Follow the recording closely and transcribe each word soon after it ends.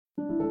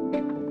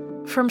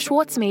From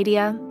Schwartz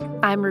Media,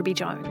 I'm Ruby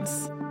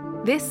Jones.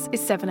 This is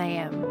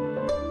 7am.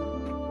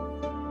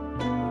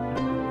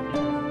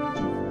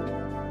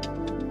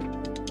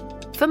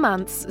 For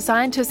months,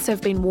 scientists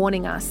have been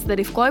warning us that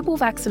if global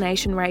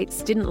vaccination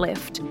rates didn't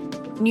lift,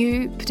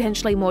 new,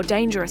 potentially more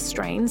dangerous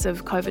strains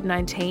of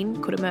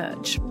COVID-19 could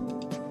emerge.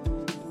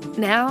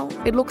 Now,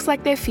 it looks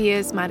like their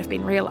fears might have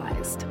been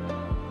realised.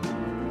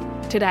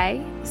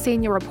 Today,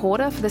 senior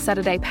reporter for the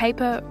Saturday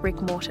paper,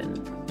 Rick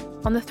Morton,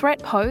 on the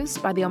threat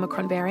posed by the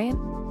Omicron variant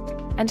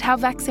and how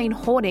vaccine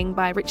hoarding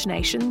by rich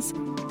nations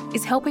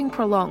is helping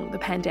prolong the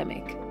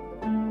pandemic.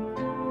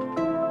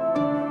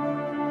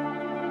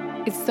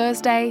 It's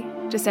Thursday,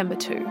 December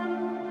 2.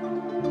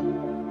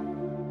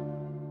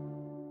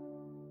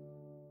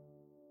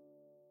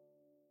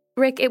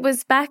 Rick, it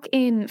was back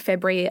in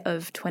February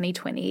of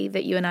 2020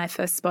 that you and I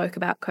first spoke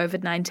about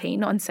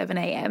COVID-19 on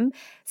 7am.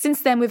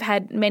 Since then, we've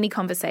had many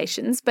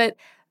conversations, but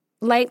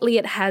lately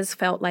it has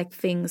felt like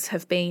things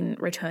have been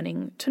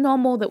returning to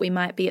normal, that we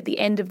might be at the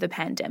end of the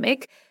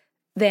pandemic.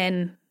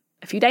 Then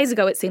a few days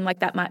ago, it seemed like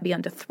that might be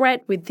under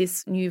threat with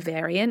this new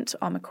variant,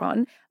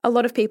 Omicron. A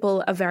lot of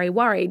people are very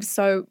worried.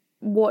 So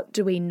what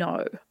do we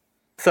know?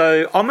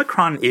 So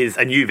Omicron is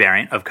a new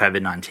variant of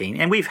COVID-19,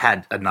 and we've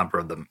had a number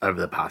of them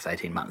over the past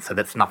 18 months, so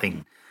that's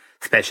nothing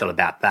special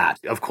about that.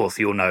 Of course,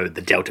 you'll know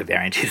the Delta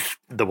variant is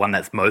the one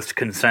that's most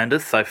concerned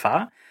us so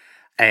far.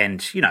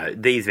 And,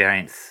 these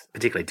variants,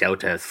 particularly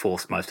Delta, has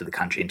forced most of the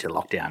country into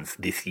lockdowns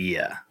this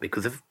year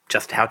because of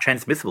just how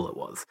transmissible it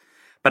was.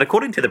 But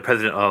according to the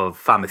president of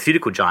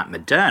pharmaceutical giant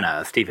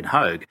Moderna, Stephen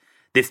Hoge,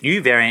 this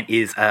new variant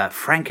is a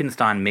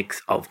Frankenstein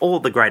mix of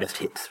all the greatest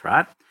hits,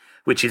 right?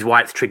 Which is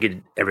why it's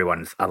triggered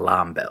everyone's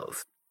alarm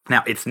bells.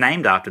 Now, it's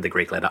named after the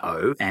Greek letter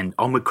O, and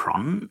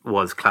Omicron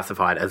was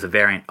classified as a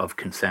variant of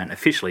concern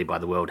officially by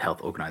the World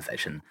Health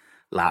Organization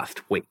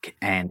last week,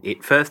 and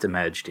it first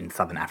emerged in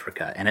southern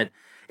Africa, and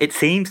it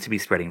seems to be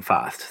spreading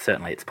fast.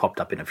 Certainly, it's popped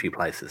up in a few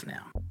places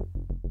now.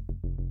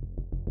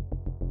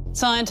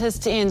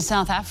 Scientists in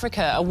South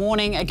Africa are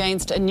warning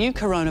against a new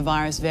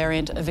coronavirus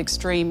variant of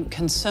extreme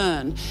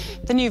concern.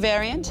 The new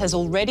variant has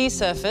already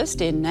surfaced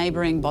in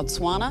neighbouring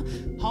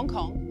Botswana, Hong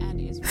Kong and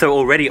Israel. So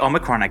already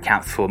Omicron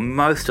accounts for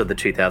most of the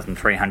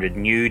 2,300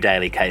 new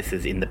daily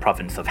cases in the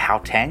province of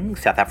Gauteng,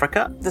 South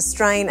Africa. The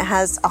strain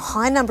has a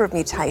high number of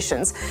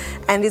mutations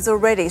and is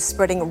already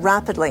spreading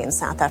rapidly in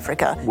South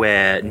Africa,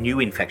 where new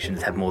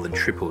infections have more than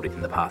tripled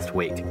in the past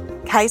week.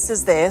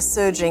 Cases there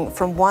surging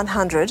from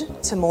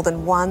 100 to more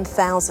than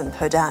 1,000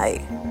 per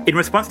day. In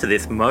response to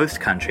this, most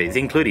countries,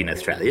 including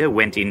Australia,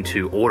 went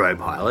into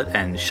autopilot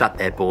and shut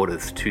their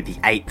borders to the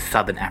 8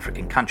 southern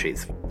African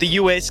countries. The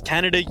US,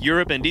 Canada,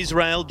 Europe and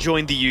Israel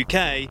joined the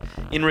UK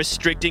in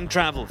restricting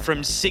travel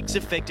from 6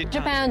 affected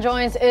countries. Japan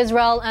joins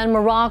Israel and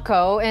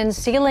Morocco in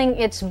sealing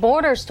its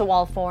borders to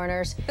all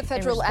foreigners. The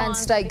federal and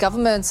state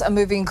governments are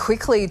moving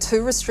quickly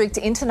to restrict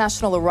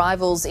international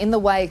arrivals in the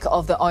wake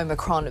of the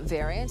Omicron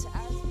variant.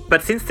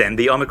 But since then,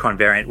 the Omicron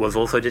variant was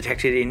also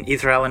detected in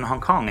Israel and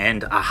Hong Kong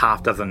and a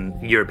half dozen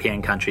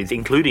European countries,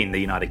 including the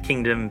United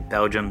Kingdom,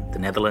 Belgium, the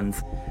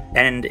Netherlands,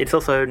 and it's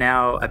also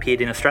now appeared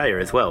in Australia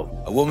as well.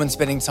 A woman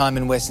spending time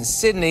in Western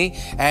Sydney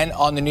and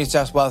on the New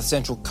South Wales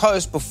Central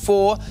Coast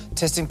before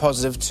testing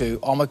positive to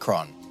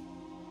Omicron.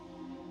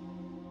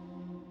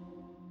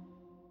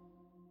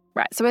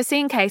 Right, so we're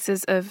seeing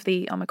cases of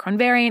the Omicron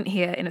variant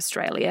here in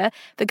Australia.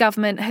 The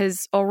government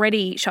has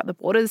already shut the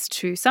borders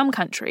to some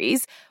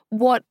countries.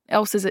 What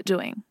else is it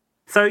doing?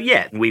 So,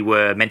 we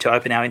were meant to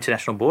open our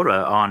international border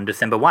on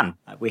December 1.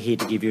 We're here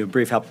to give you a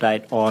brief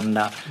update on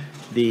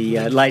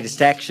the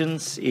latest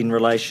actions in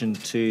relation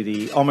to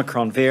the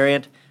Omicron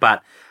variant.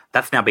 But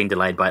that's now been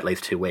delayed by at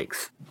least 2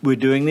 weeks. We're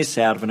doing this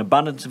out of an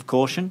abundance of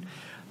caution,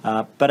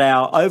 but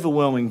our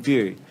overwhelming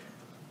view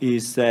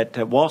is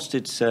that whilst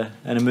it's an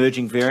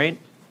emerging variant,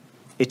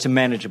 it's a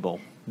manageable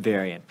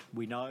variant.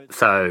 We know.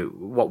 So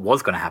what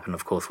was going to happen,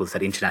 of course, was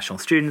that international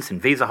students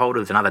and visa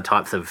holders and other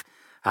types of,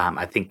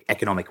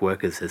 economic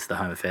workers, as the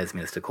Home Affairs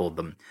Minister called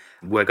them,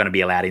 were going to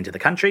be allowed into the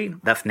country.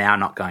 That's now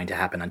not going to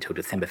happen until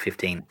December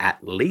 15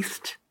 at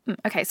least.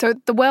 Okay, so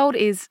the world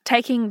is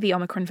taking the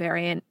Omicron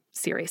variant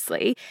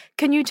seriously.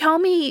 Can you tell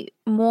me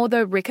more,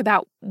 though, Rick,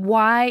 about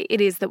why it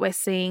is that we're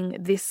seeing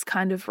this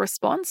kind of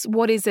response?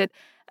 What is it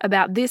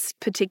about this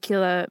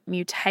particular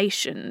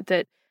mutation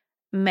that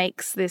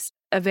makes this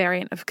a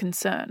variant of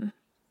concern?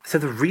 So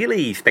the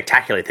really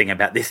spectacular thing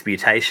about this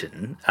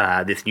mutation,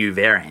 this new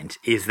variant,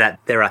 is that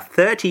there are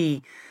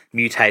 30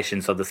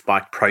 mutations of the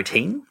spike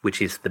protein, which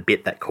is the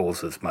bit that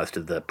causes most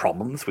of the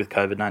problems with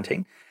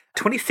COVID-19.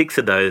 26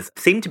 of those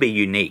seem to be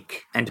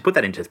unique. And to put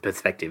that into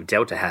perspective,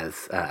 Delta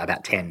has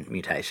about 10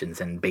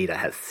 mutations and Beta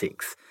has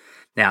 6.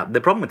 Now,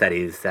 the problem with that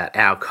is that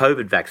our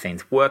COVID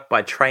vaccines work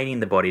by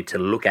training the body to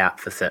look out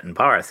for certain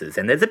viruses,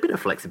 and there's a bit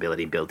of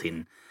flexibility built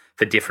in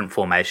for different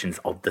formations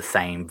of the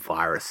same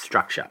virus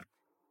structure.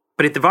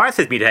 But if the virus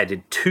has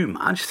mutated too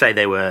much, say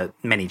there were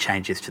many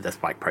changes to the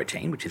spike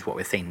protein, which is what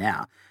we're seeing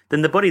now,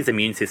 then the body's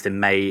immune system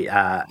may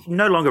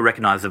no longer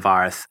recognise the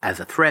virus as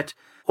a threat,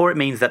 or it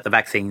means that the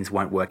vaccines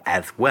won't work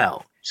as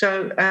well.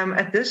 So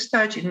at this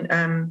stage,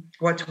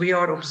 what we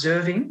are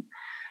observing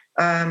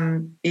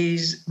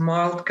is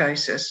mild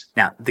cases.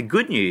 Now, the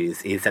good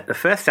news is that the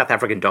first South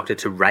African doctor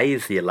to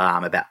raise the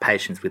alarm about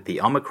patients with the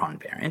Omicron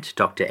variant,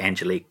 Dr.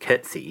 Angelique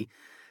Coetzee,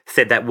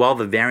 said that while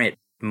the variant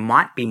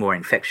might be more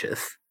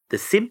infectious, the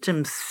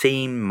symptoms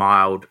seem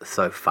mild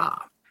so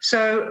far.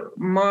 So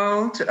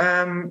mild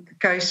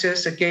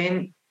cases,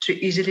 again,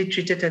 easily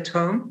treated at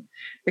home.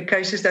 The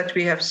cases that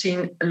we have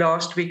seen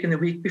last week and the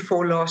week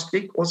before last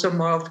week, also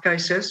mild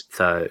cases.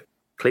 So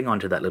cling on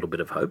to that little bit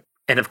of hope.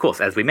 And of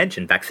course, as we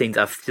mentioned, vaccines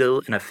are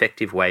still an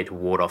effective way to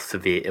ward off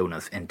severe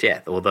illness and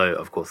death, although,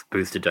 of course,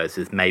 booster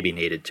doses may be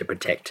needed to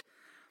protect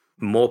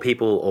more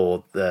people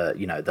or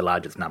the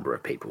largest number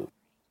of people.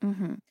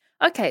 Mm-hmm.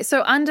 Okay,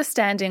 so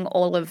understanding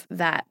all of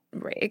that,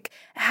 Rick,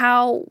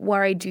 how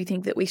worried do you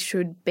think that we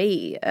should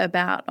be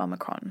about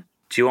Omicron?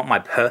 Do you want my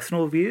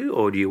personal view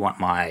or do you want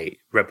my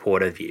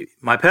reporter view?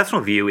 My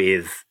personal view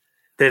is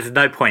there's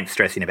no point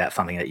stressing about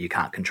something that you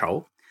can't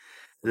control.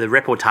 The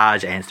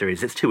reportage answer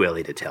is it's too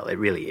early to tell. It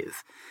really is.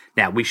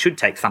 Now, we should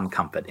take some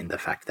comfort in the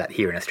fact that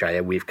here in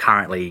Australia, we've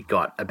currently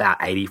got about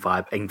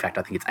 85, in fact,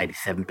 I think it's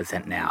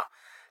 87% now,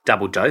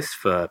 double dose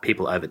for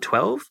people over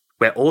 12.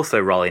 We're also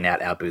rolling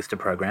out our booster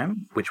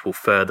program, which will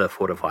further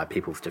fortify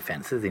people's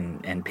defences,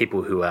 and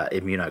people who are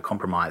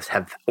immunocompromised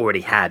have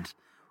already had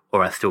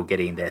or are still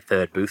getting their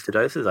third booster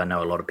doses. I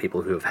know a lot of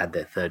people who have had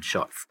their third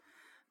shots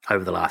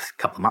over the last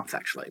couple of months,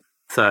 actually.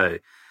 So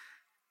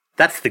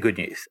that's the good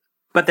news.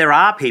 But there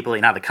are people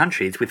in other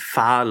countries with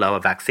far lower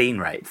vaccine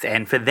rates,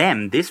 and for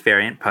them, this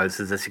variant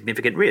poses a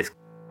significant risk.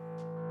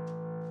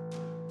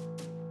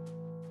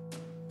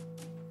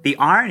 The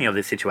irony of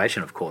this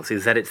situation, of course,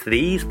 is that it's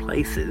these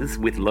places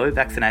with low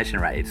vaccination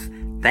rates,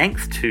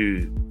 thanks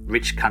to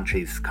rich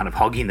countries kind of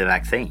hogging the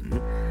vaccine,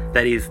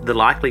 that is the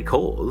likely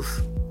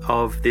cause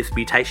of this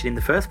mutation in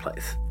the first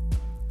place.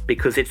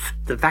 Because it's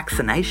the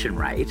vaccination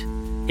rate,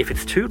 if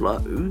it's too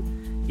low,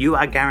 you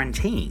are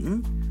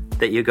guaranteeing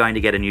that you're going to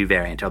get a new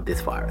variant of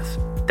this virus.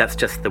 That's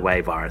just the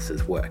way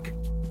viruses work.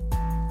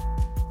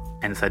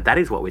 And so that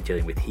is what we're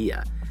dealing with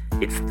here.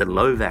 It's the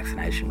low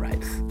vaccination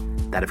rates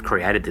that have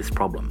created this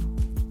problem.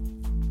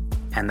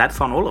 And that's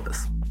on all of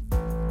us.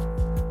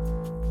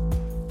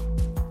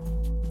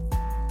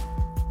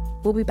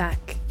 We'll be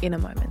back in a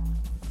moment.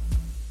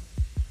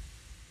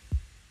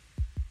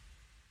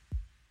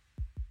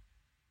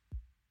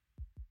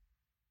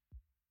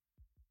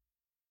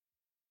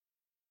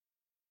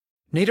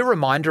 Need a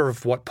reminder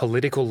of what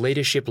political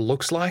leadership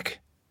looks like?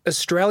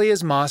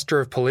 Australia's master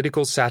of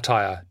political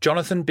satire,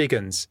 Jonathan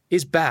Biggins,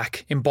 is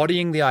back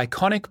embodying the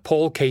iconic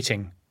Paul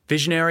Keating,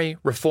 visionary,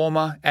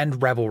 reformer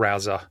and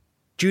rabble-rouser.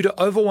 Due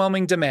to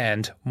overwhelming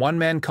demand,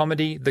 one-man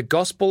comedy The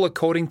Gospel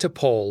According to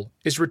Paul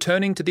is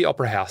returning to the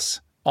Opera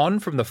House, on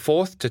from the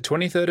 4th to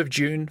 23rd of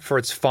June for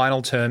its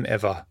final term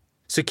ever.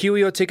 Secure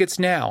your tickets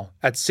now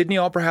at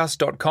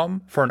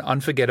sydneyoperahouse.com for an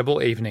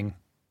unforgettable evening.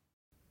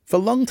 For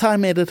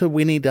longtime editor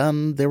Winnie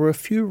Dunn, there were a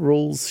few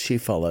rules she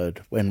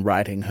followed when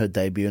writing her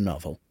debut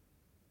novel.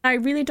 I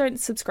really don't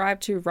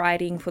subscribe to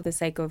writing for the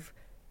sake of,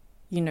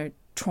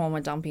 trauma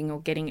dumping or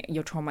getting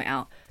your trauma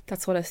out.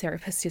 That's what a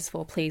therapist is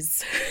for,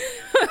 please.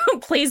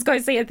 Please go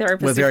see a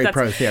therapist. We're very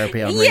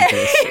pro-therapy on Read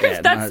This.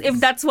 If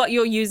that's what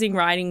you're using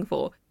writing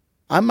for.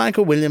 I'm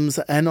Michael Williams,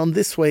 and on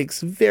this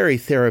week's very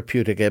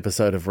therapeutic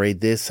episode of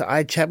Read This,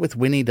 I chat with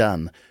Winnie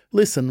Dunn.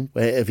 Listen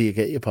wherever you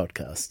get your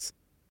podcasts.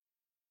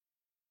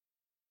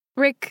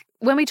 Rick,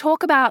 when we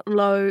talk about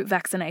low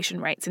vaccination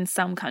rates in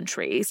some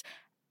countries,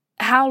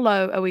 how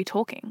low are we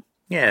talking?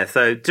 Yeah,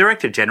 so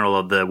Director General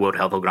of the World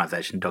Health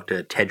Organization,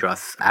 Dr.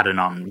 Tedros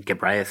Adhanom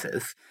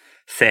Ghebreyesus,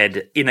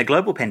 said, in a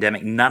global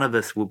pandemic, none of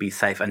us will be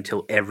safe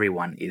until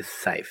everyone is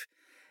safe.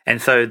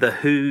 And so the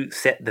WHO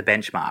set the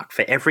benchmark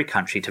for every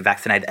country to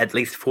vaccinate at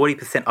least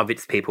 40% of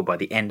its people by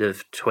the end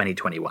of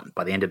 2021,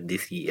 by the end of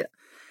this year.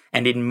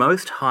 And in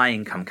most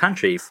high-income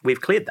countries,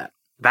 we've cleared that.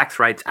 Vax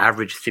rates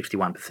average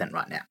 61%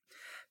 right now.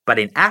 But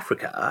in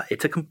Africa,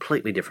 it's a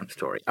completely different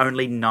story.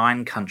 Only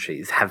 9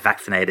 countries have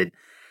vaccinated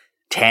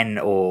 10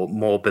 or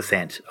more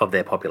 % of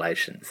their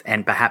populations.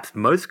 And perhaps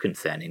most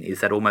concerning is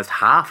that almost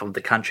half of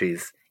the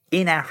countries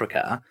in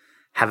Africa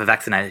have a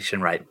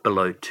vaccination rate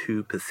below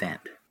 2%.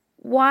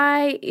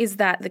 Why is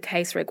that the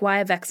case, Rick? Why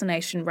are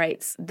vaccination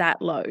rates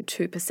that low,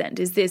 2%?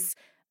 Is this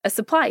a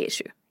supply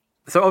issue?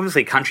 So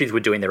obviously countries were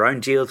doing their own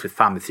deals with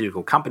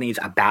pharmaceutical companies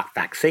about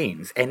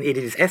vaccines, and it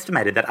is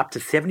estimated that up to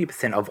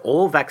 70% of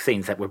all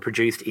vaccines that were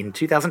produced in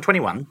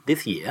 2021,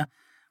 this year,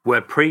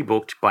 were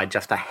pre-booked by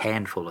just a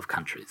handful of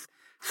countries.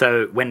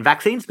 So when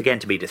vaccines began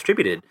to be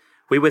distributed,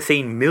 we were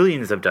seeing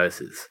millions of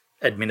doses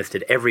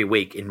administered every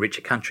week in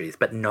richer countries,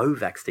 but no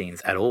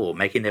vaccines at all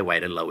making their way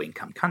to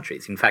low-income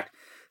countries. In fact,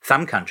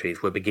 some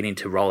countries were beginning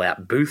to roll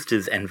out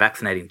boosters and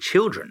vaccinating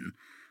children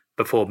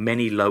before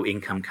many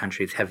low-income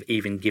countries have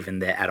even given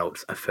their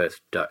adults a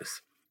first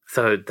dose.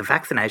 So the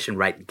vaccination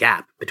rate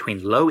gap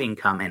between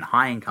low-income and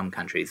high-income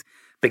countries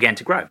began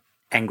to grow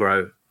and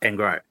grow and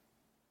grow.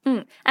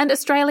 And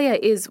Australia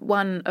is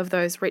one of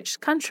those rich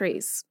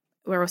countries.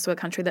 We're also a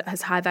country that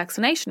has high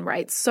vaccination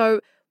rates. So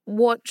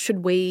what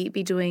should we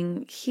be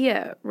doing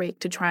here, Rick,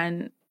 to try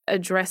and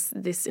address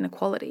this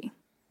inequality?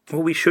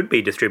 Well, we should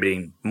be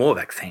distributing more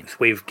vaccines.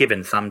 We've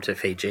given some to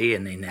Fiji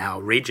and in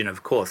our region,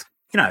 of course.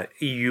 You know,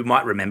 you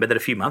might remember that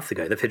a few months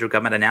ago, the federal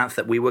government announced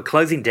that we were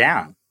closing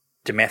down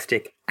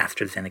domestic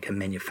AstraZeneca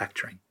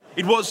manufacturing.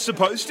 It was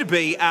supposed to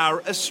be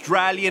our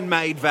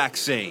Australian-made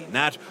vaccine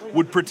that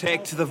would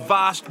protect the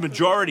vast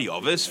majority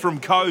of us from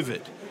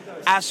COVID,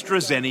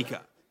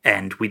 AstraZeneca.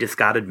 And we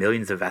discarded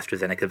millions of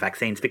AstraZeneca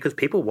vaccines because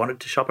people wanted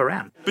to shop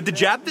around. But the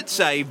jab that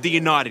saved the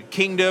United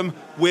Kingdom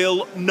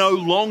will no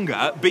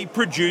longer be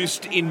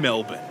produced in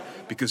Melbourne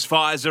because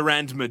Pfizer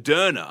and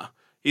Moderna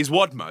is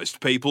what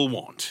most people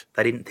want.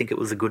 They didn't think it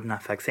was a good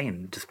enough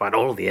vaccine, despite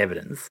all of the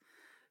evidence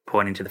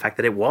pointing to the fact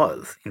that it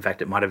was. In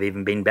fact, it might have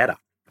even been better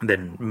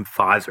than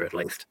Pfizer, at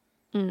least.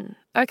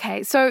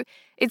 Okay, so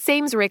it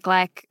seems, Rick,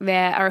 like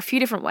there are a few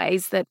different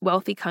ways that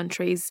wealthy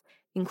countries,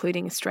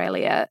 including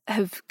Australia,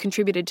 have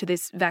contributed to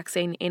this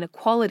vaccine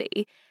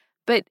inequality.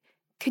 But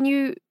can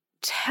you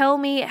tell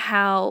me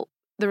how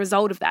the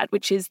result of that,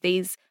 which is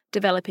these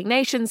developing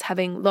nations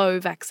having low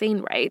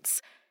vaccine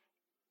rates,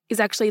 is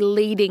actually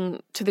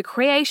leading to the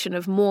creation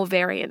of more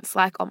variants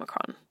like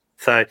Omicron?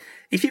 So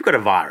if you've got a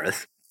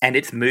virus and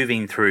it's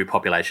moving through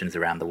populations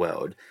around the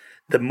world,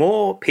 the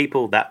more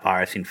people that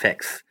virus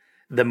infects,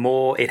 the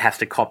more it has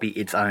to copy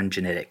its own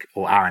genetic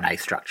or RNA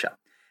structure.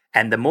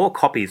 And the more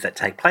copies that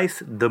take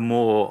place, the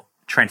more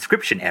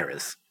transcription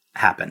errors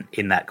happen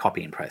in that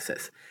copying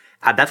process.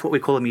 That's what we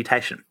call a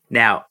mutation.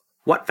 Now,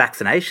 what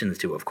vaccinations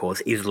do, of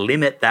course, is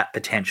limit that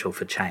potential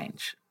for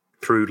change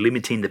through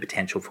limiting the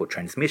potential for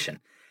transmission.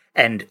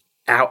 And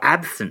our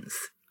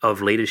absence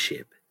of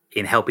leadership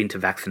in helping to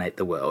vaccinate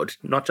the world,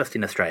 not just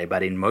in Australia,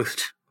 but in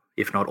most,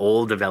 if not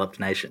all, developed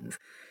nations,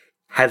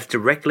 has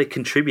directly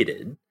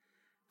contributed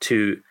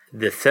to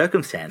the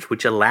circumstance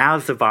which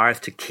allows the virus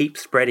to keep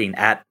spreading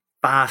at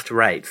fast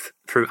rates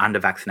through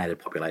under-vaccinated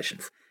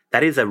populations.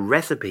 That is a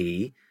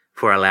recipe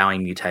for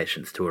allowing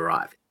mutations to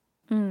arrive.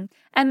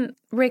 And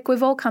Rick,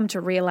 we've all come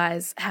to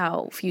realise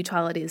how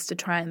futile it is to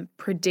try and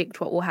predict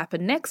what will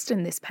happen next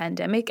in this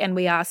pandemic, and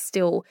we are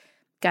still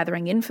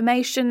gathering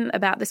information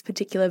about this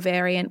particular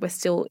variant. We're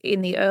still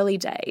in the early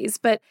days,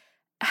 but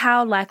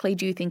how likely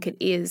do you think it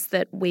is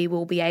that we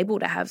will be able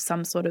to have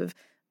some sort of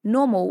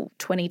normal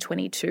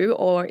 2022,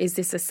 or is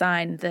this a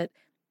sign that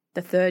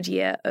the third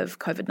year of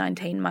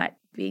COVID-19 might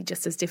be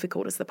just as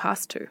difficult as the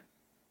past two?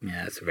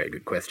 Yeah, that's a very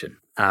good question.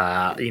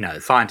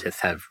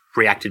 Scientists have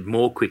reacted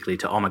more quickly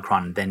to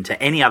Omicron than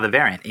to any other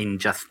variant in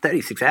just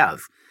 36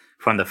 hours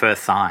from the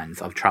first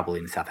signs of trouble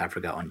in South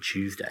Africa on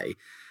Tuesday.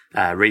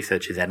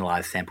 Researchers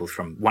analysed samples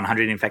from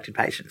 100 infected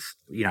patients.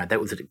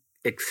 That was an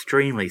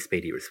extremely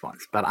speedy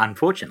response. But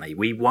unfortunately,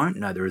 we won't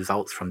know the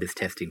results from this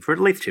testing for at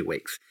least 2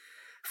 weeks.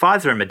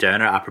 Pfizer and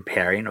Moderna are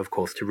preparing, of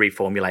course, to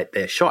reformulate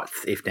their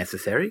shots if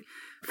necessary.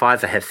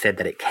 Pfizer has said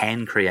that it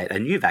can create a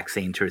new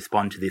vaccine to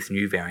respond to this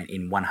new variant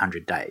in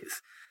 100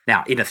 days.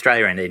 Now, in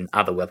Australia and in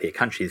other wealthier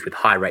countries with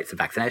high rates of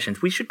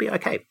vaccinations, we should be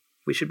okay.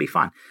 We should be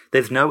fine.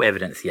 There's no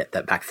evidence yet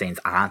that vaccines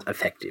aren't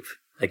effective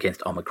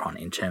against Omicron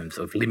in terms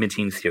of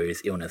limiting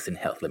serious illness and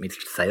health. Let me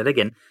just say that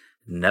again.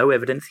 No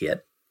evidence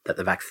yet that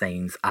the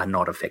vaccines are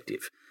not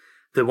effective.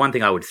 The one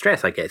thing I would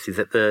stress, I guess, is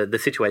that the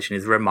situation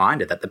is a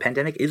reminder that the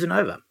pandemic isn't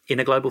over in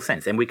a global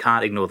sense, and we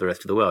can't ignore the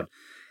rest of the world.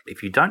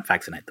 If you don't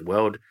vaccinate the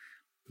world,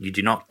 you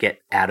do not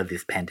get out of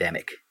this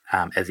pandemic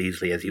as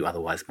easily as you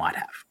otherwise might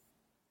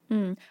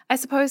have. I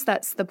suppose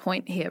that's the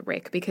point here,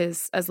 Rick,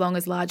 because as long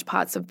as large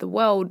parts of the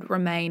world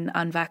remain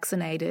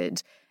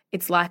unvaccinated,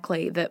 it's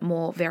likely that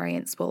more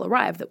variants will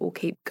arrive that will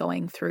keep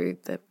going through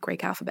the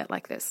Greek alphabet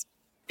like this.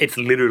 It's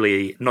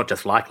literally not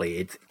just likely,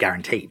 it's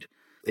guaranteed.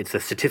 It's a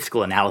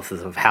statistical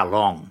analysis of how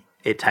long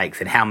it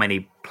takes and how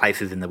many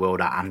places in the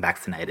world are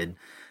unvaccinated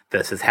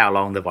versus how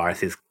long the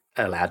virus is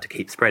allowed to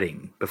keep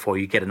spreading before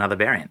you get another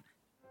variant.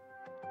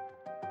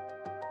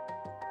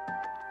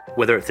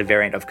 Whether it's a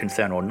variant of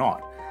concern or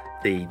not,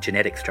 the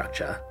genetic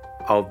structure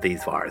of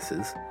these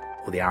viruses,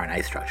 or the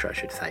RNA structure, I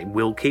should say,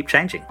 will keep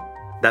changing.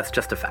 That's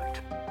just a fact.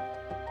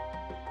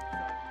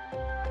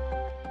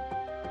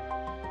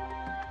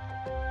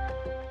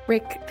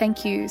 Rick,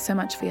 thank you so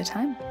much for your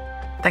time.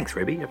 Thanks,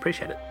 Ruby.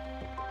 Appreciate it.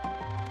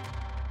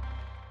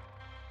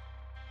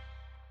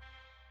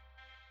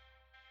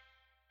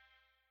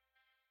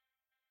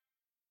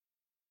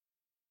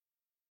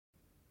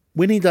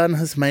 Winnie Dunn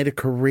has made a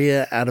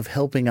career out of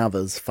helping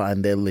others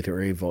find their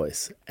literary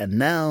voice, and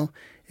now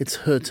it's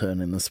her turn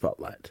in the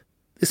spotlight.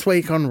 This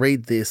week on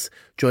Read This,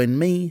 join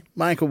me,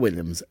 Michael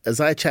Williams, as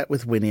I chat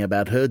with Winnie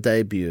about her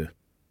debut.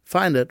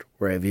 Find it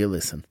wherever you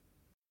listen.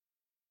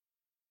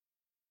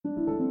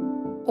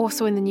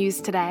 Also in the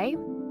news today,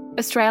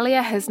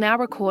 Australia has now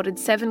recorded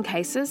 7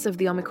 cases of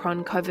the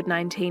Omicron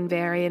COVID-19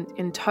 variant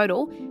in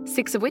total,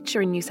 6 of which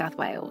are in New South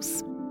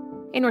Wales.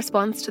 In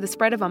response to the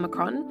spread of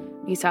Omicron,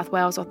 New South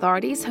Wales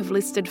authorities have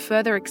listed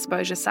further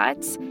exposure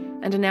sites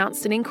and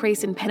announced an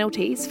increase in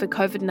penalties for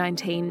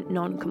COVID-19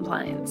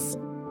 non-compliance.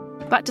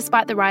 But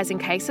despite the rising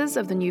cases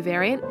of the new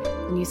variant,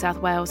 the New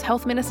South Wales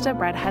Health Minister,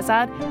 Brad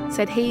Hazzard,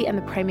 said he and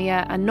the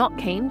Premier are not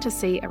keen to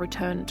see a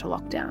return to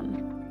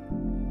lockdown.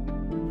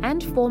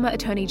 And former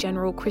Attorney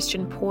General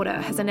Christian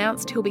Porter has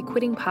announced he'll be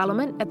quitting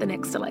Parliament at the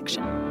next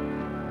election.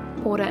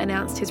 Porter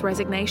announced his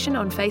resignation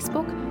on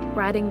Facebook,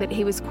 writing that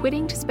he was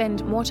quitting to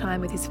spend more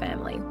time with his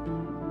family.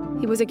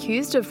 He was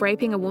accused of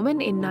raping a woman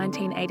in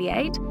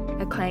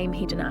 1988, a claim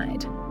he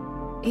denied.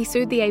 He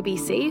sued the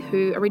ABC,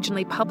 who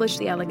originally published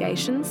the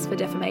allegations, for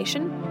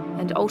defamation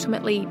and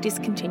ultimately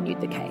discontinued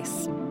the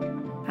case.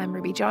 I'm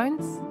Ruby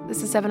Jones.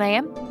 This is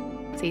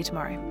 7am. See you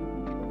tomorrow.